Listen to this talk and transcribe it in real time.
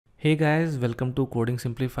Hey guys, welcome to Coding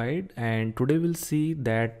Simplified, and today we'll see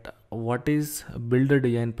that what is builder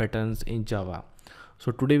design patterns in Java.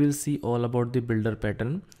 So today we'll see all about the builder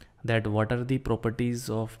pattern, that what are the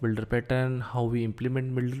properties of builder pattern, how we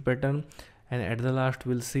implement builder pattern, and at the last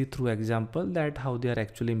we'll see through example that how they are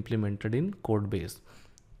actually implemented in code base.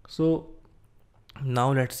 So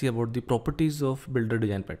now let's see about the properties of builder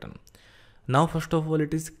design pattern. Now first of all,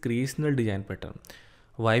 it is creational design pattern.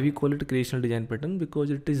 Why we call it creational design pattern?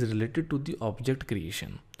 Because it is related to the object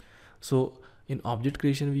creation. So in object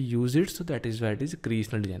creation we use it, so that is why it is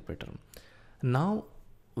creational design pattern. Now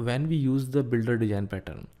when we use the builder design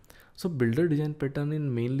pattern, so builder design pattern is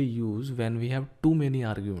mainly used when we have too many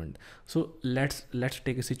arguments. So let's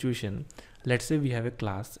take a situation. Let's say we have a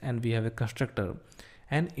class and we have a constructor,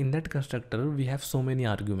 and in that constructor we have so many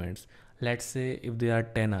arguments. Let's say if there are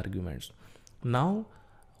 10 arguments. Now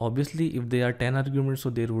obviously if there are 10 arguments, so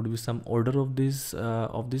there would be some order of these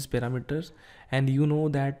parameters, and you know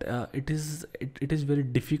that it is very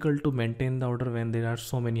difficult to maintain the order when there are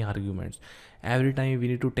so many arguments. Every time we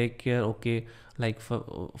need to take care, okay, like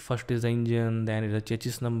first is the engine, then it is a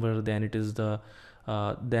chassis number, then it is the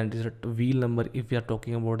then it is a wheel number if we are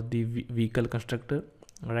talking about the vehicle constructor,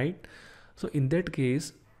 right? So in that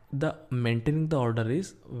case the maintaining the order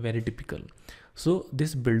is very typical. So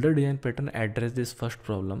this builder design pattern address this first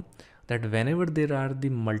problem, that whenever there are the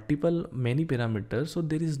multiple many parameters, so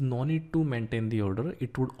there is no need to maintain the order,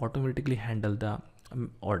 it would automatically handle the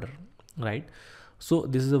order, right? So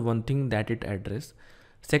this is the one thing that it address.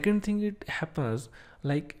 Second thing, it happens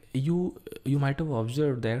like you might have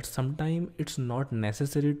observed that sometimes it's not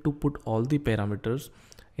necessary to put all the parameters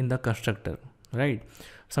in the constructor, right?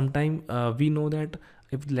 Sometimes we know that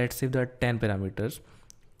if let's say there are 10 parameters,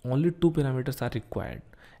 only 2 parameters are required,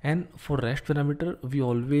 and for rest parameter we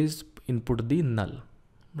always input the null,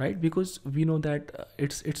 right? Because we know that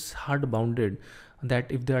it's hard bounded,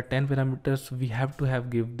 that if there are 10 parameters we have to have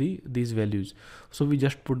give these values, so we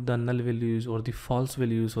just put the null values or the false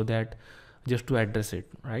values, so that just to address it,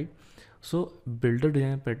 right? So builder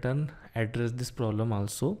design pattern address this problem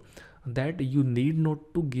also, that you need not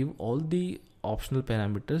to give all the optional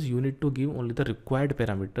parameters, you need to give only the required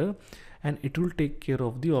parameter, and it will take care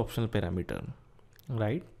of the optional parameter,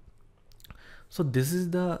 right? So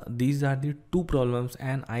these are the two problems,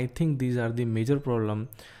 and I think these are the major problem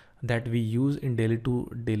that we use in daily to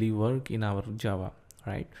daily work in our Java,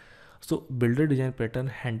 right? So builder design pattern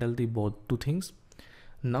handle the both two things.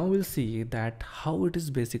 Now we'll see that how it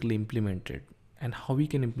is basically implemented and how we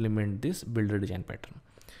can implement this builder design pattern.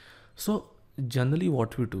 So generally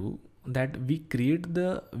what we do, that we create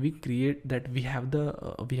that we have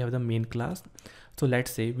the main class. So let's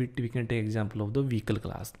say we can take example of the vehicle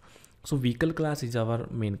class. So vehicle class is our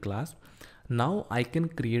main class. Now I can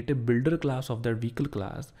create a builder class of that vehicle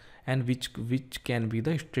class, and which can be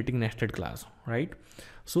the static nested class, right?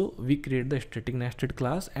 So we create the static nested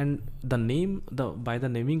class, and the name, by the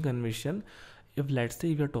naming convention, if let's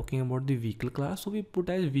say we are talking about the vehicle class, so we put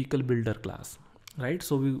as vehicle builder class, right?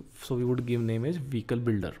 So we would give name as vehicle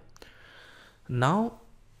builder. Now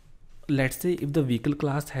let's say if the vehicle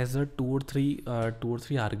class has a two or three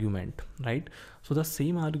argument, right? So the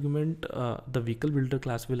same argument, the vehicle builder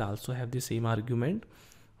class will also have the same argument,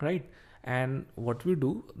 right? And what we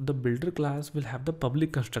do, the builder class will have the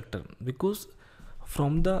public constructor, because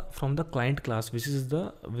from the client class, which is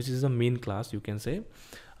the main class, you can say,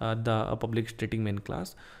 the public static main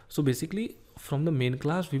class. So basically from the main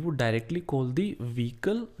class we would directly call the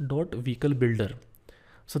vehicle builder.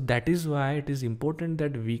 So that is why it is important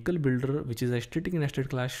that vehicle builder, which is a static nested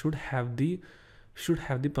class, should have the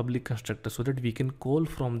public constructor, so that we can call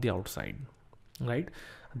from the outside, right?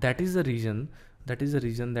 That is the reason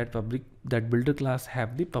that builder class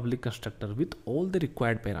have the public constructor with all the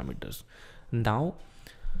required parameters. Now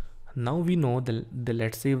we know the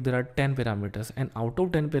let's say if there are 10 parameters, and out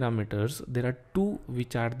of 10 parameters there are 2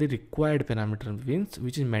 which are the required parameter, means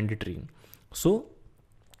which is mandatory. So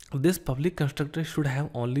this public constructor should have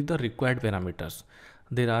only the required parameters.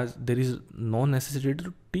 There is no necessity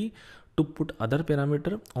to put other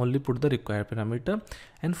parameter, only put the required parameter.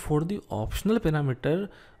 And for the optional parameter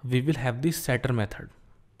we will have the setter method.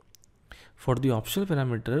 For the optional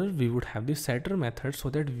parameter we would have the setter method, so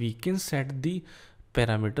that we can set the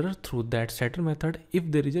parameter through that setter method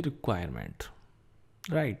if there is a requirement,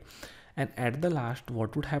 right? And at the last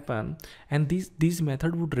what would happen, and these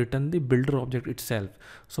method would return the builder object itself.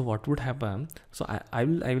 So what would happen, so I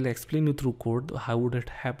will explain you through code how would it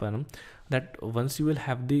happen, that once you will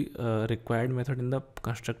have the required method in the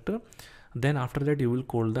constructor, Then after that you will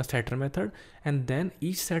call the setter method, and then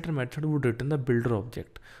each setter method would return the builder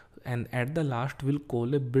object, and at the last we'll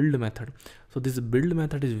call a build method. So this build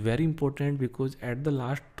method is very important, because at the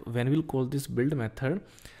last when we'll call this build method,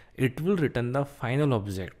 it will return the final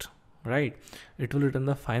object, right? It will return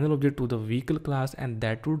the final object to the vehicle class, and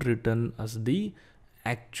that would return us the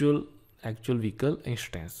actual vehicle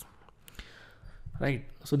instance, right?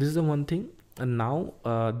 So this is the one thing. And now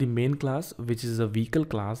the main class, which is a vehicle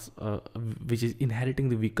class, which is inheriting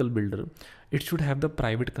the vehicle builder, it should have the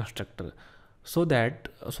private constructor, so that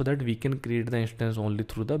we can create the instance only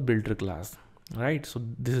through the builder class, right? So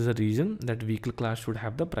this is the reason that vehicle class should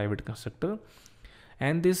have the private constructor,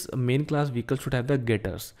 and this main class vehicle should have the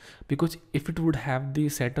getters, because if it would have the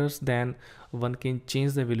setters, then one can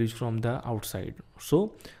change the values from the outside.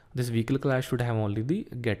 So this vehicle class should have only the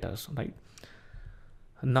getters, right?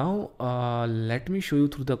 Now let me show you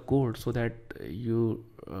through the code, so that you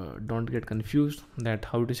don't get confused that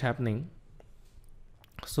how it is happening.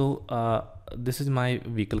 So this is my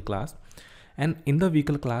vehicle class, and in the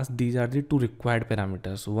vehicle class these are the two required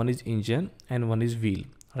parameters. One is engine and one is wheel,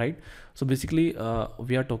 right? So basically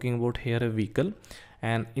we are talking about here a vehicle,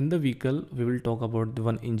 and in the vehicle we will talk about the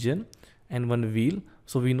one engine and one wheel.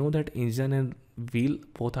 So we know that engine and wheel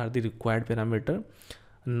both are the required parameter.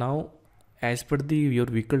 Now as per the your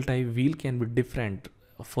vehicle type, wheel can be different.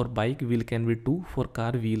 For bike wheel can be 2, for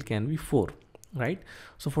car wheel can be 4, right?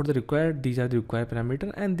 So for the required, these are the required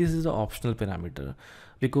parameter, and this is the optional parameter,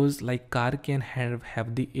 because like car can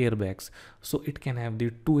have the airbags, so it can have the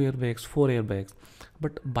 2 airbags, 4 airbags,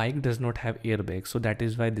 but bike does not have airbags, so that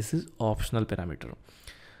is why this is optional parameter.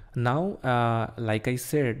 Now like I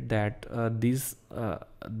said that this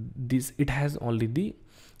it has only the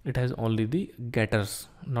getters,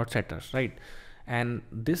 not setters, right? And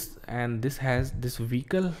this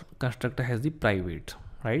vehicle constructor has the private,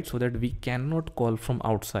 right? So that we cannot call from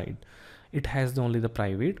outside. It has only the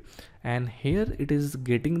private, and here it is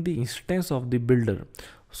getting the instance of the builder.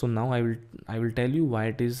 So now I will tell you why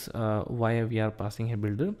it is why we are passing a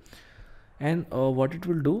builder. And what it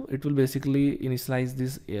will do, it will basically initialize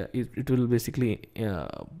this, it will basically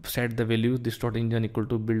set the value this dot engine equal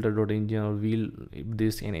to builder dot engine, or wheel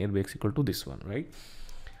this, and airbags equal to this one, right?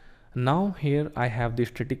 Now here I have the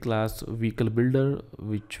static class vehicle builder,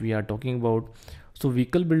 which we are talking about. So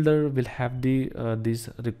vehicle builder will have the this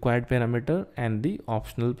required parameter and the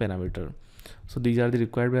optional parameter. So these are the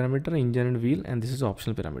required parameter, engine and wheel, and this is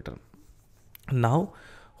optional parameter. Now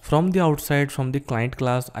from the outside, from the client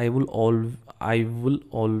class, I will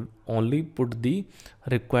only put the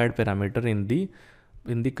required parameter in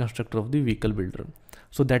the constructor of the vehicle builder.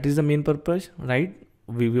 So that is the main purpose, right?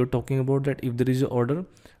 We were talking about that if there is an order,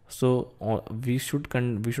 so we should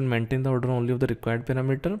maintain the order only of the required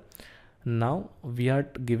parameter. Now we are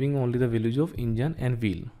giving only the values of engine and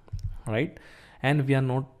wheel, right? And we are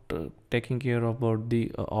not taking care about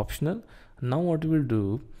the optional. Now what we will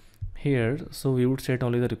do here, so we would set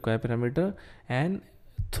only the required parameter, and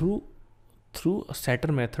through a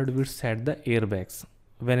setter method we would set the airbags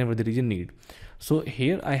whenever there is a need. So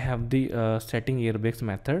here I have the setting airbags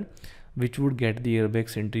method, which would get the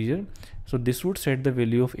airbags integer. So this would set the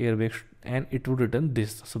value of airbags, and it would return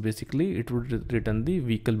this. So basically it would return the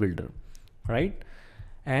vehicle builder, right?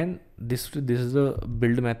 And this is the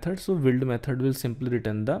build method. So build method will simply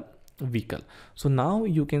return the vehicle. So now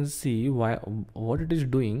you can see what it is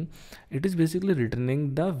doing. It is basically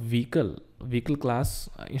returning the vehicle class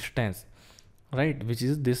instance, right, which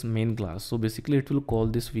is this main class. So basically it will call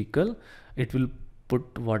this vehicle, it will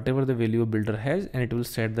put whatever the value a builder has, and it will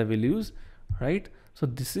set the values, right? So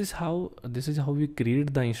this is how we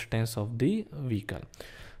create the instance of the vehicle.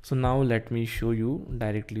 So now let me show you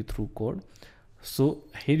directly through code. So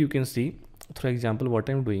here you can see, for example, what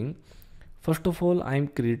I'm doing. First of all, I'm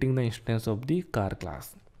creating the instance of the car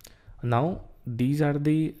class. Now these are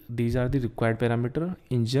the required parameter,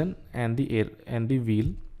 engine and the air and the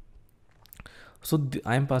wheel. So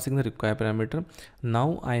I am passing the required parameter.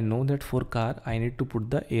 Now I know that for car I need to put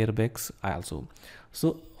the airbags also.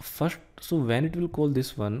 So when it will call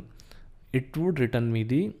this one, it would return me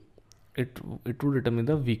the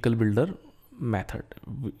vehicle builder method,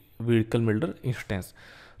 vehicle builder instance.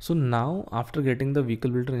 So now after getting the vehicle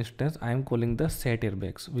builder instance, I am calling the set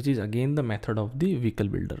airbags, which is again the method of the vehicle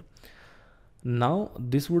builder. Now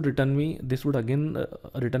this would again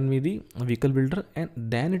return me the vehicle builder, and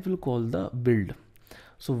then it will call the build.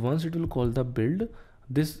 So once it will call the build,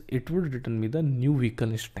 it would return me the new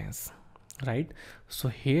vehicle instance, right? So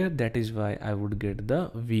here that is why I would get the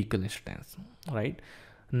vehicle instance, right?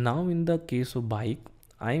 Now in the case of bike,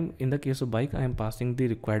 I am passing the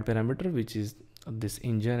required parameter, which is this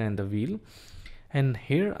engine and the wheel, and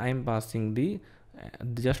here I am passing the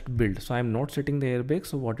just build. So I am not setting the airbag.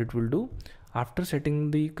 So what it will do, after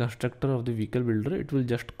setting the constructor of the vehicle builder, it will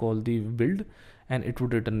just call the build and it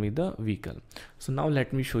would return me the vehicle. So now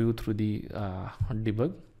let me show you through the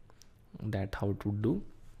debug that how it would do.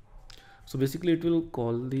 So basically it will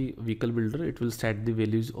call the vehicle builder, it will set the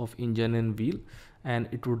values of engine and wheel, and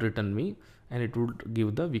it would return me, and it would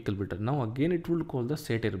give the vehicle builder. Now again it will call the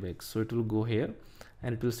set airbags. So it will go here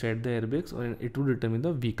and it will set the airbags, or it will return me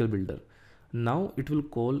the vehicle builder. Now it will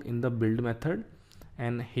call in the build method,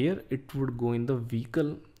 and here it would go in the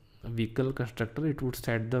vehicle constructor. It would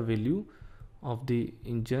set the value of the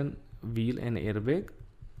engine, wheel and airbag,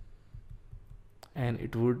 and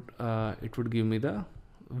it would give me the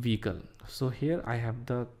vehicle. So here I have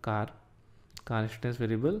the car instance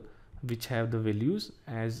variable which have the values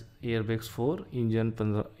as airbags 4, engine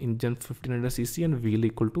 1500 cc and wheel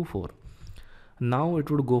equal to 4. Now it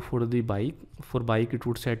would go for the bike. For bike it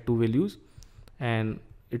would set 2 values, and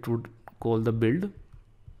it would call the build,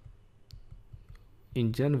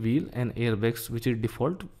 engine, wheel and airbags, which is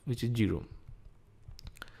default, which is 0.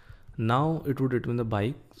 Now it would return the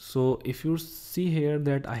bike. So if you see here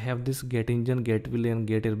that I have this get engine, get wheel and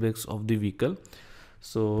get airbags of the vehicle.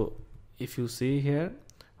 So if you see here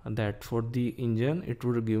that for the engine it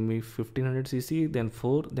would give me 1500 cc, then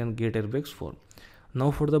 4, then get airbags 4. Now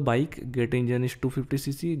for the bike, get engine is 250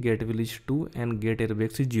 cc, get wheel is 2 and get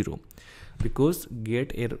airbags is 0, because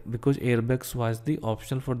airbags was the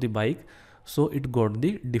option for the bike, so it got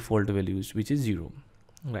the default values which is 0,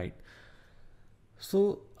 right?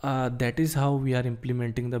 So that is how we are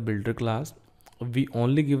implementing the builder class. We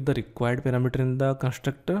only give the required parameter in the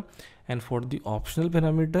constructor, and for the optional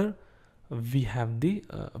parameter we have the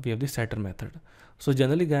setter method. So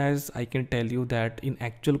generally guys, I can tell you that in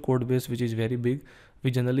actual code base, which is very big,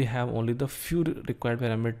 we generally have only the few required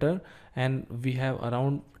parameter, and we have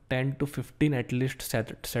around 10 to 15 at least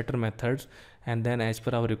setter methods, and then as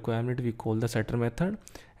per our requirement we call the setter method,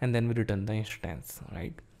 and then we return the instance,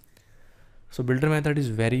 right? So builder method is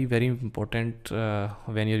very important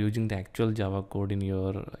when you're using the actual Java code in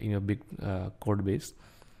your big code base.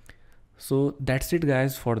 So that's it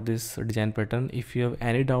guys for this design pattern. If you have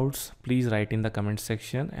any doubts, please write in the comment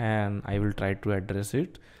section and I will try to address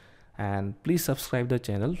it. And please subscribe the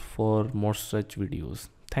channel for more such videos.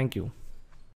 Thank you.